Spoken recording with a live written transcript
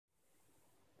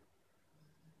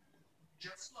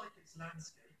Just like its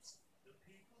landscapes, the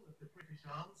people of the British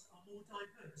Isles are more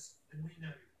diverse than we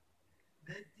know.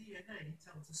 Their DNA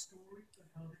tells a story of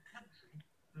how the country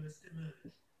first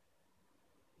emerged.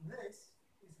 This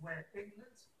is where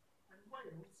England and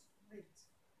Wales meet.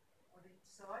 On each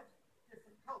side,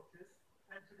 different cultures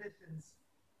and traditions.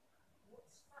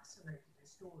 What's fascinated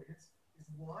historians is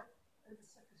why, over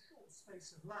such a short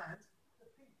space of land, the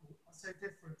people are so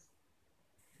different.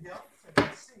 The answer,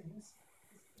 it seems,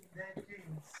 is in their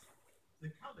genes.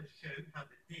 The colours show how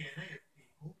the DNA of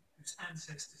people whose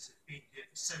ancestors have been here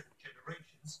for several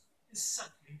generations is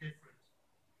subtly different.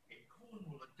 In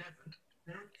Cornwall and Devon,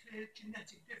 there are clear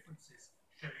genetic differences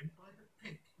shown by the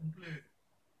pink and blue.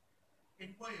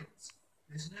 In Wales,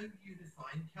 there's no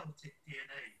unifying Celtic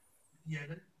DNA with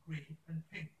yellow, green and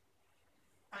pink.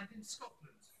 And in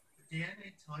Scotland, the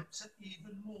DNA types are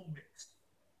even more mixed.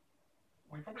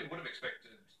 We probably would have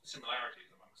expected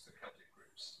similarities amongst the Celtic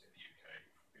groups in the UK,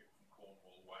 people from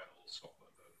Cornwall, Wales,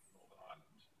 Scotland and Northern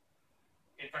Ireland.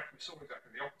 In fact, we saw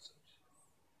exactly the opposite.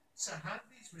 So how have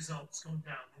these results gone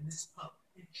down in this pub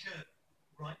in Chirk,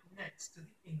 right next to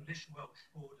the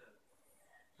English-Welsh border?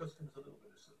 Customers a little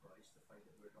bit of surprise to find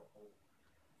that we're not all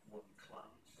one clan,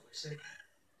 shall I say.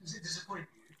 Does it disappoint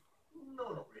you?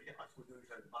 No, not really. I suppose the only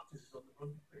time it matters is on the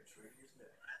front pitch, really, isn't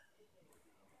it?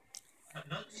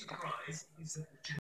 Another surprise is that the